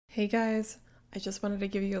Hey guys, I just wanted to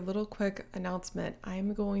give you a little quick announcement.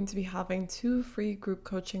 I'm going to be having 2 free group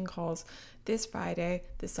coaching calls this Friday,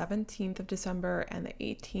 the 17th of December, and the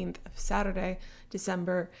 18th of Saturday,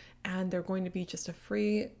 December. And they're going to be just a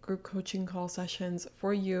free group coaching call sessions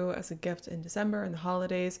for you as a gift in December and the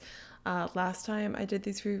holidays. Last time I did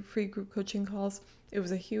these free group coaching calls, it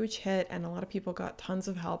was a huge hit and a lot of people got tons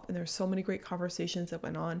of help, and there's so many great conversations that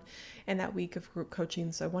went on in that week of group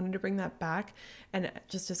coaching. So I wanted to bring that back, and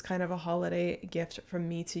just as kind of a holiday gift from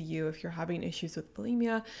me to you. If you're having issues with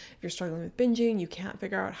bulimia, if you're struggling with binging, you can't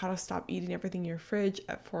figure out how to stop eating everything in your fridge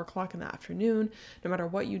at 4 o'clock in the afternoon, no matter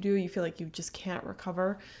what you do, you feel like you just can't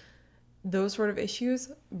recover. Those sort of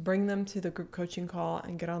issues, bring them to the group coaching call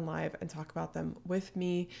and get on live and talk about them with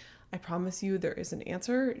me. I promise you there is an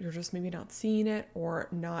answer. You're just maybe not seeing it or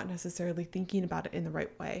not necessarily thinking about it in the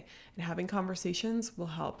right way. And having conversations will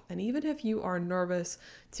help. And even if you are nervous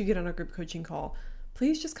to get on a group coaching call,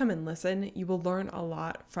 please just come and listen. You will learn a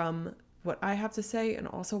lot from what I have to say and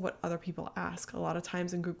also what other people ask. A lot of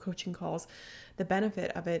times in group coaching calls, the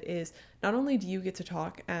benefit of it is not only do you get to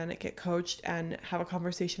talk and get coached and have a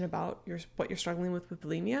conversation about what you're struggling with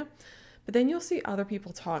bulimia, but then you'll see other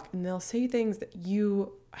people talk and they'll say things that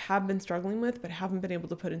you have been struggling with but haven't been able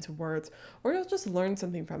to put into words, or you'll just learn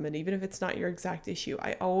something from it, even if it's not your exact issue.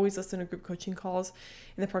 I always listen to group coaching calls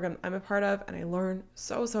in the program I'm a part of, and I learn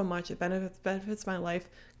so much. It benefits my life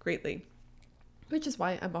greatly, which is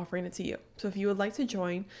why I'm offering it to you. So if you would like to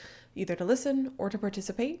join, either to listen or to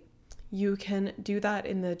participate, you can do that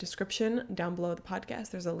in the description down below the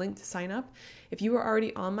podcast. There's a link to sign up. If you are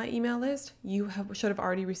already on my email list, you should have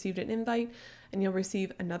already received an invite, and you'll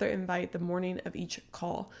receive another invite the morning of each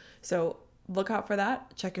call. So look out for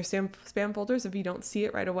that. Check your spam folders if you don't see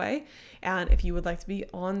it right away. And if you would like to be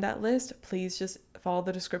on that list, please just follow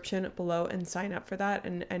the description below and sign up for that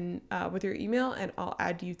and with your email, and I'll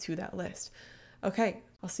add you to that list. Okay,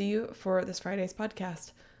 I'll see you for this Friday's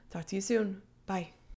podcast. Talk to you soon. Bye.